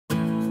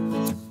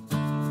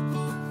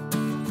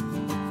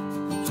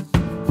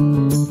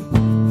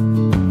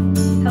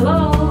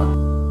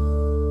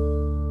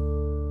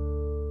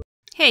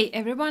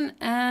everyone,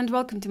 and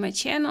welcome to my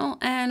channel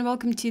and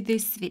welcome to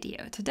this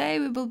video. Today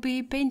we will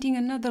be painting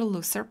another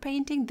looser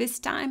painting, this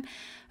time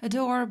a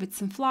door with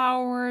some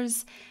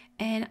flowers,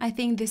 and I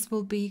think this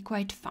will be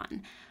quite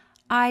fun.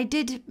 I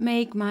did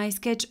make my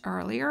sketch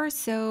earlier,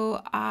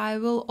 so I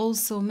will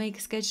also make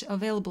a sketch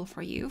available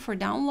for you for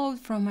download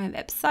from my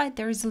website.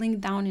 There is a link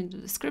down in the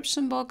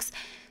description box,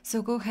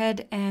 so go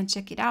ahead and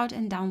check it out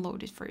and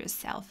download it for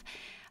yourself.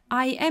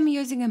 I am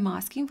using a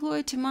masking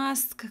fluid to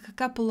mask a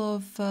couple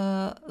of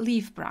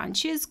leaf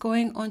branches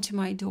going onto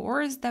my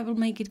doors. That will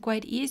make it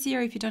quite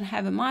easier. If you don't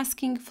have a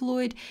masking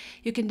fluid,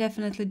 you can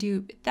definitely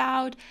do it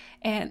without,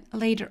 and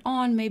later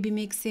on maybe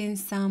mix in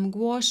some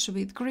gouache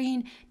with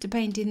green to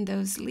paint in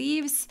those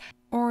leaves,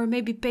 or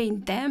maybe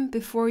paint them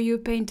before you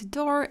paint the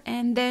door,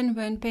 and then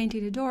when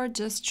painting the door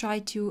just try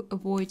to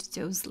avoid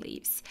those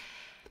leaves.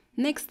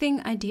 Next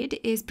thing I did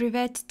is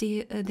pre-wet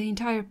the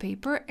entire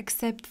paper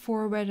except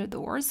for where the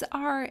doors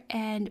are,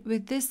 and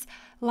with this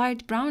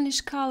light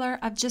brownish color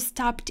I've just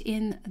tapped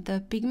in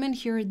the pigment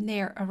here and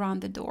there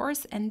around the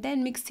doors, and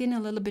then mixed in a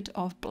little bit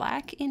of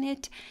black in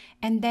it,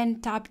 and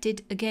then tapped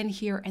it again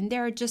here and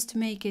there just to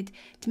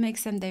make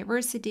some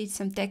diversity,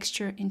 some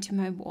texture into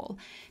my wall.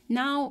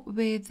 Now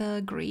with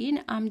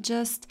green I'm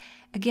just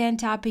again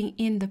tapping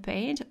in the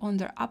paint on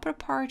the upper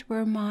part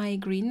where my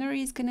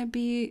greenery is gonna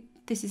be.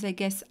 This is, I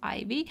guess,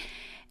 ivy,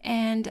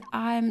 and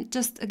I'm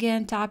just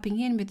again tapping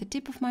in with the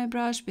tip of my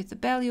brush, with the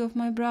belly of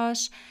my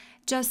brush,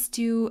 just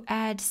to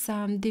add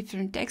some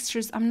different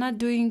textures. I'm not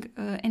doing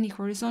any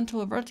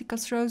horizontal or vertical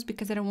strokes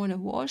because I don't want to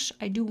wash.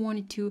 I do want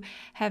it to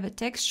have a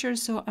texture,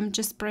 so I'm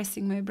just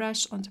pressing my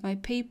brush onto my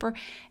paper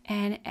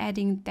and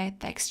adding that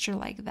texture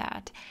like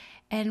that.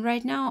 And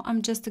right now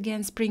I'm just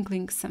again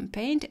sprinkling some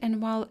paint,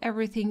 and while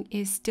everything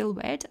is still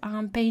wet,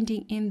 I'm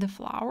painting in the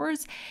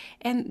flowers.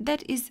 And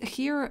that is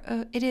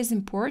here, it is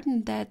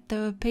important that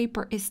the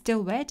paper is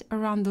still wet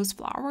around those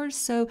flowers,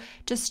 so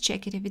just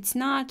check it. If it's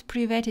not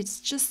pre-wet, it's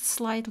just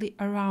slightly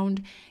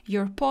around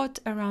your pot,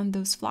 around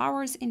those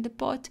flowers in the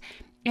pot,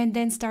 and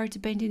then start to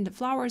paint in the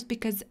flowers,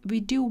 because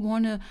we do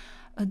want to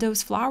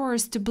those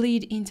flowers to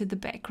bleed into the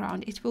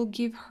background. It will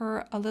give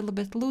her a little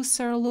bit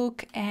looser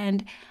look,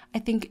 and I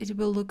think it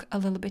will look a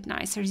little bit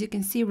nicer. As you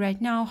can see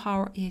right now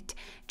how it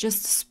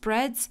just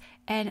spreads,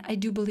 and I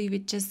do believe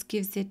it just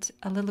gives it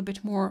a little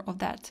bit more of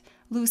that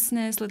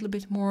looseness, a little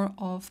bit more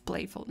of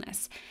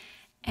playfulness.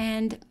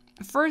 And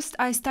first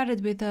I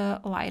started with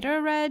a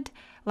lighter red,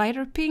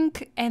 lighter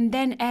pink, and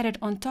then added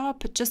on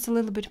top just a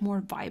little bit more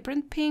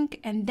vibrant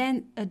pink, and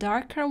then a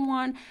darker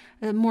one,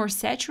 a more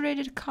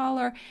saturated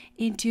color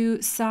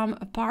into some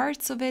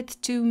parts of it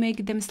to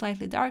make them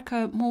slightly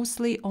darker,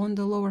 mostly on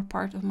the lower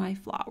part of my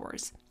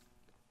flowers.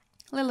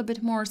 A little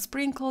bit more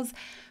sprinkles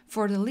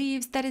for the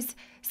leaves. That is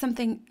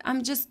something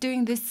I'm just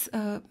doing this,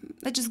 I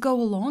just go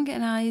along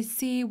and I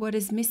see what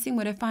is missing,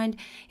 what I find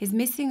is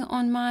missing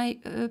on my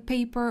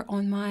paper,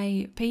 on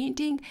my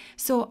painting.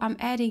 So I'm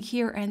adding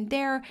here and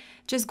there,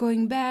 just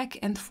going back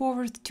and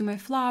forward to my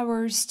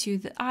flowers, to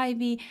the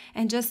ivy,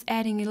 and just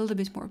adding a little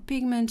bit more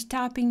pigment,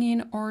 tapping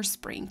in or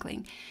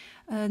sprinkling.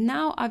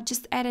 Now I've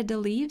just added the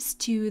leaves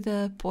to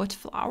the pot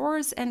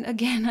flowers, and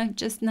again I'm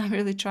just not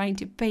really trying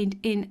to paint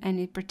in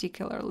any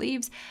particular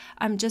leaves.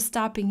 I'm just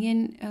tapping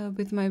in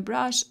with my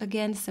brush,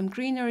 again some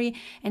greenery,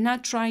 and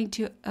not trying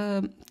to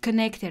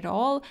connect it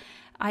all.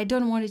 I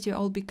don't want it to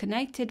all be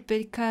connected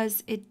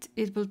because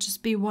it will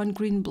just be one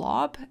green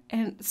blob,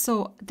 and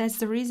so that's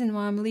the reason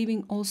why I'm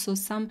leaving also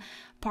some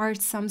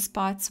parts, some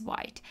spots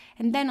white.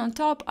 And then on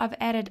top I've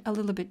added a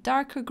little bit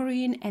darker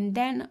green, and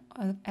then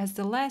as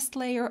the last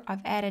layer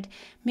I've added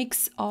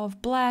mix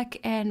of black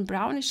and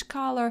brownish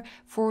color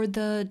for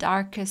the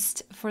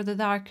darkest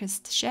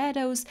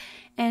shadows,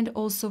 and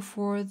also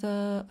for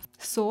the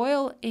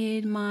soil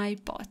in my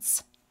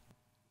pots.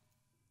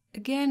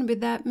 Again,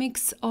 with that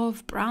mix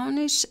of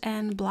brownish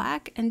and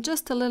black and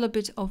just a little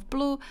bit of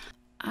blue,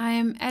 I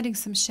am adding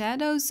some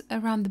shadows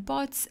around the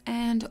pots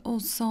and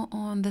also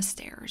on the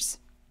stairs.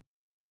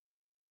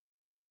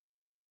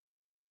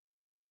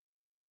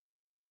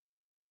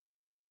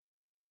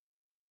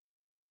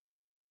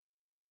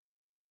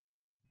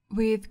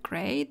 With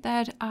gray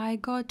that I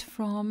got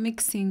from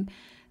mixing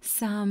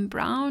some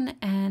brown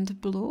and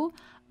blue,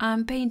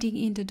 I'm painting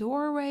in the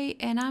doorway,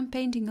 and I'm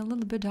painting a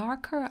little bit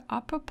darker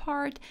upper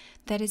part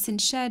that is in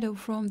shadow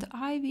from the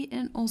ivy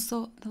and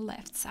also the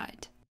left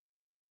side.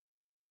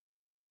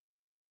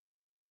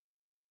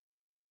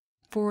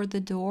 For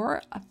the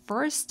door,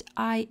 first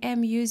I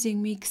am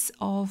using mix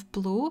of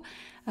blue,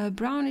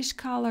 brownish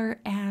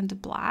color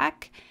and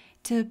black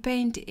to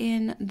paint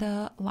in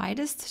the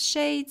lightest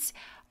shades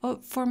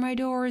for my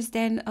doors,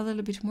 then a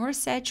little bit more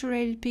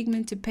saturated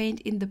pigment to paint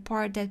in the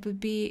part that would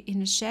be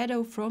in a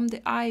shadow from the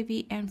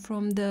ivy and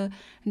from the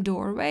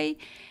doorway,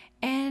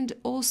 and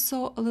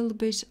also a little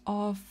bit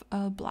of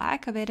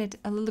black. I've added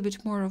a little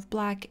bit more of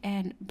black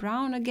and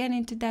brown again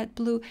into that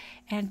blue,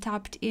 and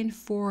tapped in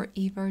for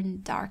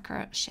even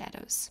darker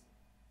shadows.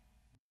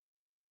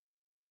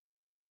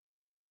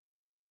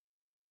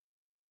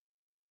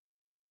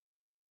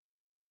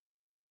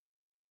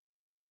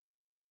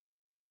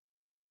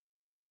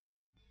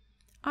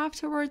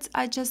 Afterwards,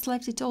 I just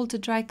left it all to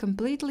dry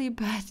completely,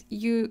 but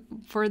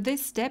for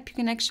this step, you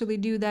can actually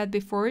do that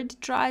before it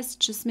dries.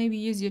 Just maybe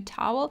use your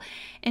towel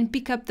and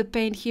pick up the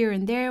paint here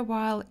and there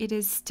while it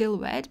is still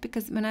wet,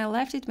 because when I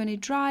left it, when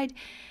it dried,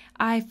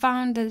 I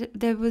found that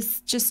there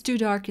was just too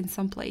dark in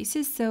some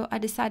places, so I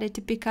decided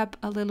to pick up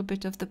a little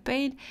bit of the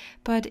paint.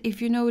 But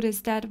if you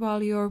notice that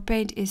while your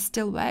paint is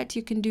still wet,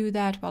 you can do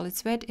that while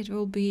it's wet. It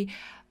will be,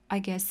 I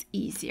guess,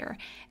 easier.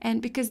 And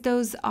because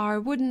those are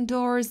wooden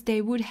doors,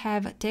 they would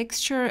have a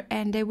texture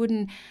and they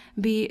wouldn't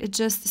be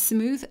just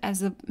smooth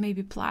as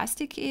maybe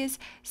plastic is.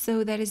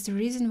 So that is the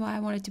reason why I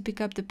wanted to pick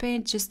up the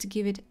paint, just to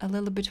give it a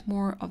little bit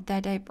more of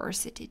that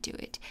diversity to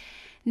it.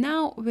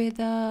 Now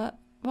with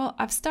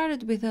I've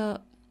started with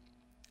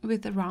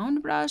a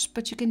round brush,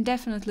 but you can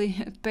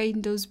definitely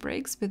paint those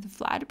bricks with a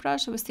flat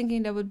brush. I was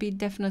thinking that would be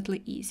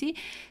definitely easy,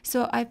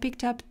 so I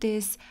picked up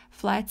this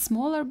flat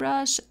smaller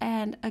brush,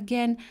 and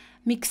again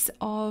mix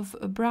of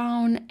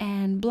brown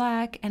and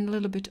black and a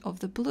little bit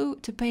of the blue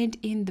to paint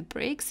in the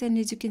bricks. And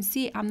as you can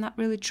see, I'm not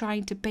really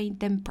trying to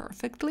paint them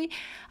perfectly.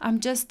 I'm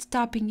just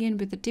tapping in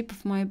with the tip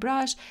of my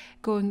brush,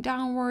 going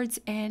downwards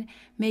and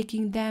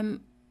making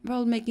them,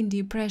 well, making the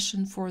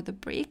impression for the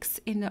bricks.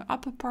 In the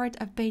upper part,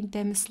 I paint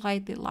them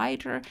slightly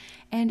lighter,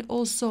 and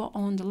also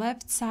on the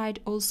left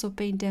side also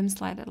paint them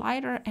slightly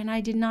lighter. And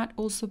I did not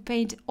also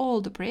paint all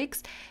the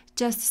bricks,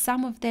 just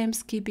some of them,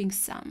 skipping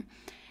some,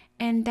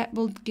 and that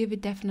will give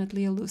it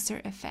definitely a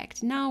looser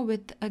effect. Now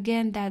with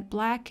again that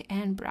black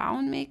and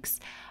brown mix,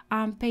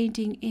 I'm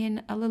painting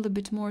in a little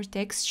bit more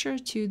texture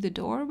to the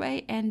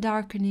doorway and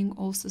darkening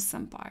also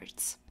some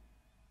parts.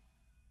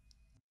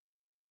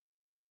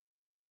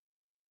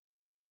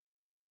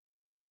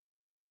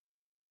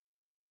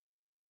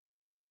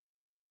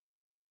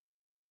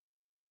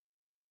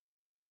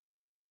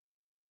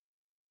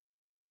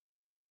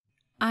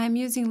 I'm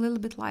using a little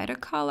bit lighter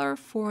color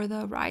for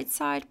the right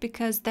side,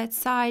 because that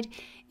side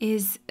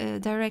is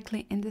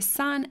directly in the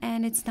sun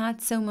and it's not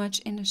so much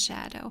in the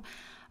shadow.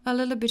 A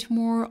little bit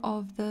more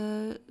of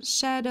the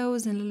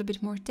shadows and a little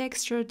bit more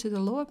texture to the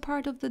lower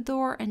part of the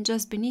door, and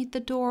just beneath the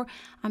door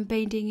I'm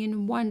painting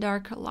in one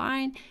darker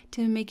line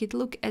to make it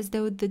look as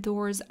though the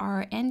doors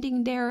are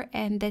ending there,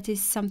 and that is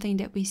something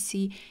that we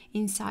see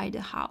inside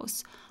the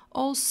house.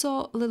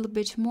 Also a little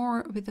bit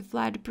more with a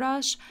flat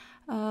brush,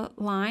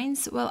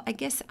 lines. Well, I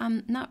guess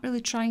I'm not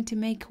really trying to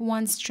make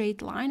one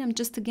straight line. I'm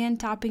just again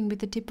tapping with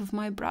the tip of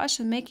my brush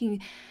and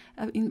making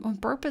on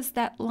purpose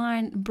that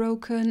line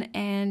broken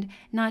and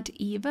not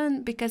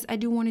even, because I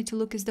do want it to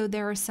look as though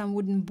there are some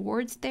wooden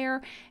boards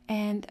there,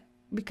 and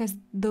because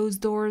those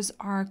doors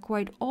are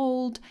quite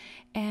old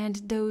and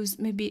those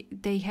maybe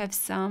they have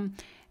some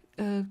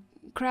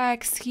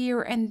cracks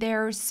here and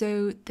there,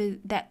 so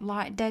that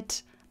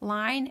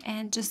line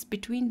and just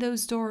between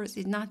those doors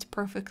is not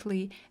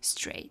perfectly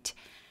straight.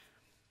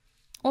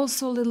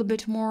 Also a little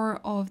bit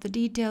more of the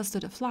details to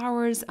the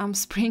flowers. I'm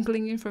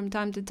sprinkling in from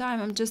time to time.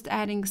 I'm just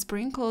adding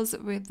sprinkles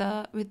with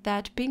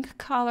that pink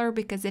color,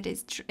 because it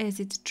is,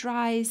 as it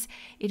dries,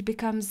 it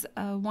becomes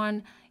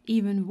one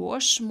even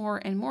wash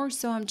more and more.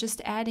 So I'm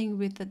just adding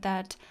with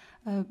that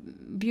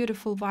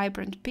beautiful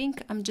vibrant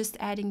pink. I'm just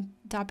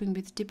tapping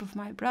with the tip of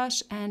my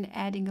brush and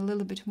adding a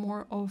little bit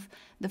more of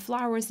the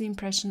flowers, the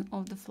impression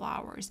of the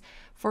flowers.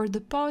 For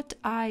the pot,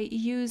 I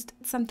used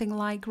something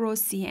like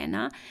rose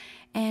sienna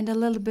and a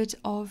little bit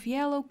of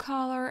yellow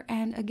color,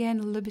 and again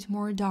a little bit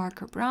more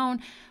darker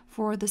brown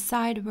for the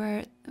side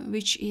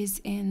which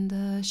is in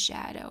the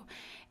shadow.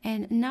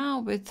 And now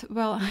with,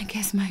 well, I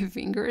guess my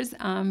fingers,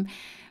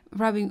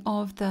 rubbing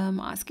off the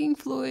masking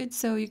fluid,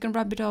 so you can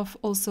rub it off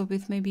also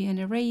with maybe an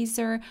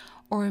eraser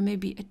or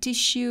maybe a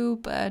tissue,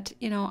 but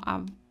you know,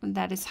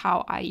 that is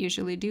how I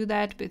usually do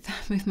that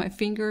with my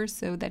fingers,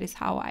 so that is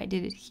how I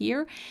did it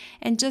here.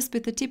 And just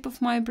with the tip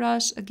of my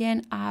brush,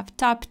 again, I've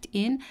tapped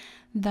in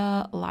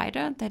the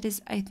lighter, that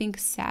is, I think,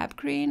 sap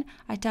green.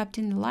 I tapped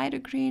in the lighter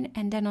green,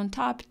 and then on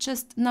top,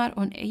 just not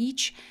on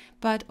each,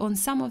 but on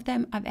some of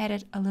them I've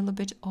added a little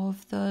bit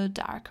of the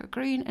darker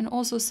green, and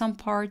also some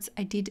parts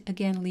I did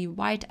again leave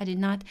white. I did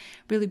not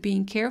really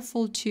being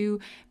careful to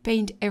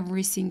paint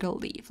every single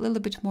leaf. A little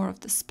bit more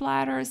of the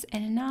splatters.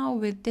 And now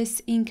with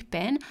this ink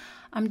pen,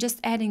 I'm just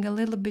adding a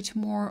little bit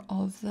more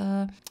of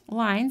the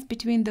lines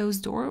between those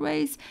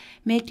doorways,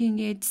 making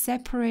it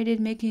separated,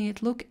 making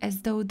it look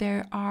as though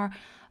there are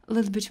a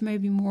little bit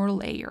maybe more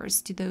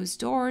layers to those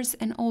doors,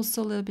 and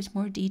also a little bit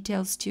more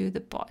details to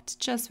the pot,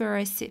 just where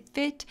I see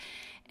fit.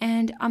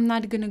 And I'm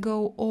not gonna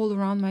go all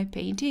around my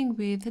painting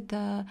with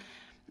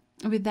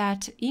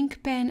that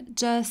ink pen,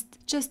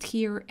 just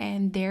here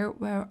and there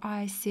where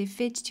I see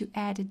fit to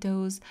add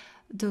those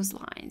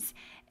lines.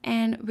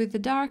 And with the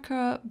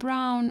darker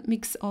brown,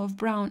 mix of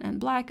brown and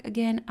black,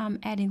 again I'm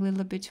adding a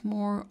little bit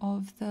more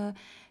of the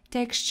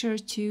texture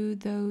to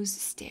those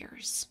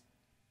stairs.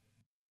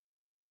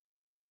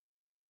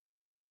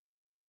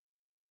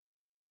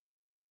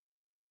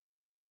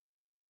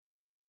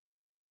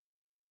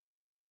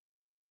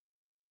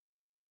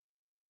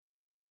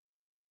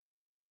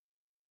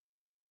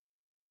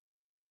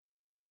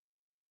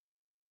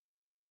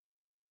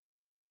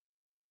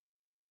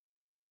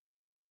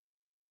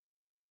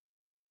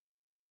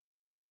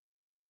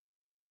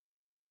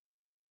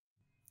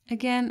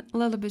 Again, a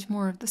little bit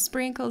more of the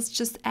sprinkles,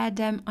 just add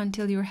them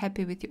until you're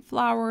happy with your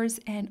flowers.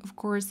 And of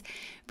course,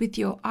 with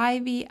your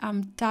ivy,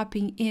 I'm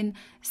tapping in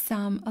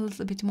a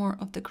little bit more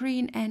of the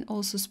green and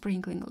also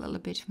sprinkling a little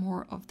bit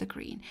more of the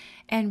green.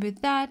 And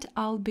with that,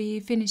 I'll be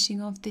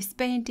finishing off this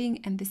painting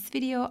and this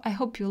video. I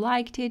hope you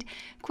liked it.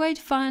 Quite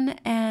fun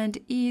and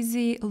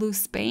easy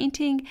loose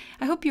painting.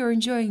 I hope you're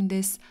enjoying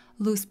this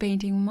loose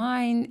painting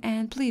mine,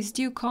 and please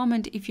do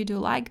comment if you do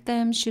like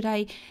them. Should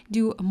I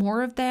do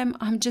more of them?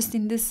 I'm just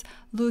in this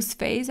loose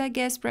phase, I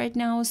guess, right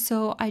now,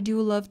 so I do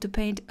love to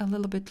paint a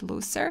little bit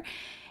looser.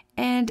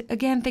 And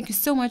again, thank you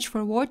so much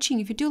for watching.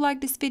 If you do like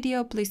this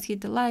video, please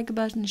hit the like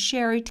button,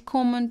 share it,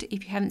 comment.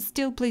 If you haven't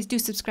still, please do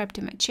subscribe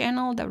to my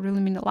channel. That really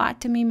means a lot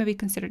to me. Maybe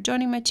consider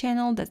joining my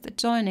channel. That's the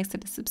join next to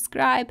the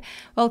subscribe.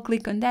 Well,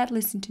 click on that,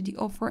 listen to the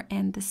offer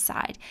and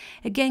decide.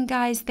 Again,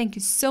 guys, thank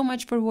you so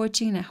much for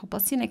watching, and I hope I'll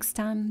see you next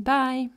time. Bye!